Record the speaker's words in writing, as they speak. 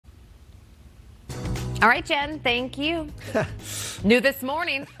All right, Jen, thank you. New this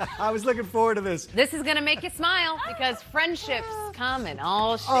morning. I was looking forward to this. This is going to make you smile because friendships come in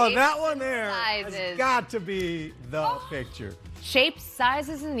all shapes. Oh, that one there sizes. has got to be the picture. Shapes,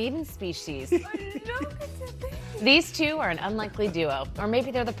 sizes, and even species. These two are an unlikely duo, or maybe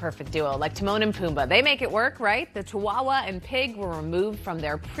they're the perfect duo, like Timon and Pumbaa. They make it work, right? The Chihuahua and Pig were removed from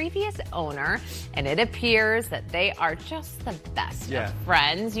their previous owner, and it appears that they are just the best of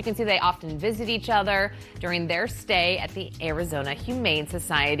friends. You can see they often visit each other during their stay at the Arizona Humane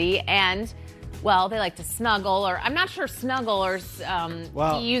Society, and well, they like to snuggle, or I'm not sure snuggle or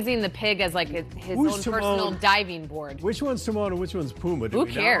using the pig as like his own personal diving board. Which one's Timon and which one's Pumbaa? Who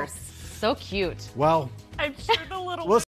cares? So cute. Well, I'm sure the little